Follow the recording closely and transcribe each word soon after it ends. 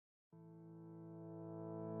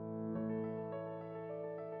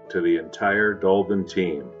to the entire Dolben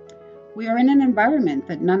team. We are in an environment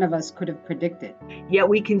that none of us could have predicted. Yet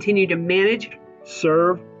we continue to manage,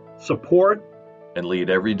 serve, support, and lead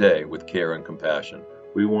every day with care and compassion.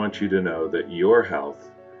 We want you to know that your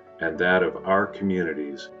health and that of our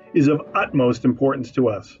communities is of utmost importance to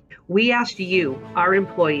us. We asked you, our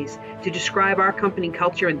employees, to describe our company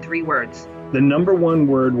culture in 3 words. The number one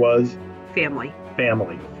word was family.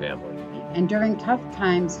 Family. Family. And during tough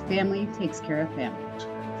times, family takes care of family.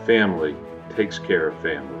 Family takes care of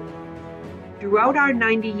family. Throughout our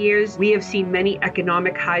 90 years, we have seen many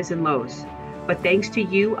economic highs and lows. But thanks to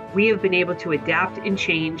you, we have been able to adapt and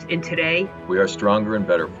change, and today, we are stronger and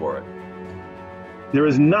better for it. There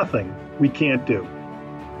is nothing we can't do.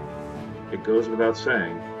 It goes without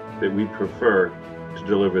saying that we prefer to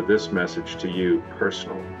deliver this message to you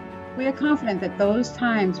personally. We are confident that those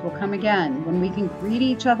times will come again when we can greet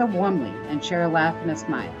each other warmly and share a laugh and a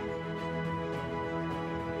smile.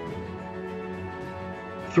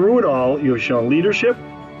 Through it all, you have shown leadership,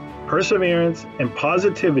 perseverance, and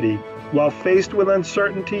positivity while faced with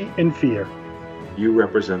uncertainty and fear. You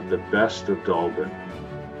represent the best of Dolben.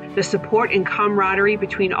 The support and camaraderie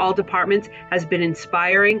between all departments has been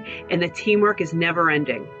inspiring, and the teamwork is never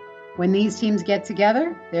ending. When these teams get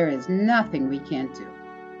together, there is nothing we can't do.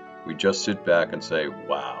 We just sit back and say,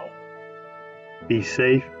 wow. Be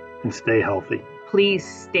safe and stay healthy. Please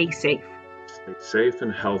stay safe. Stay safe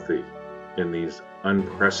and healthy in these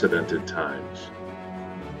unprecedented times.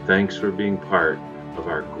 Thanks for being part of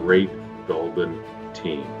our great Dolben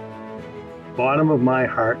team. Bottom of my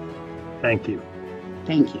heart, thank you.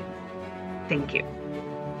 Thank you. Thank you.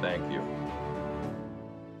 Thank you.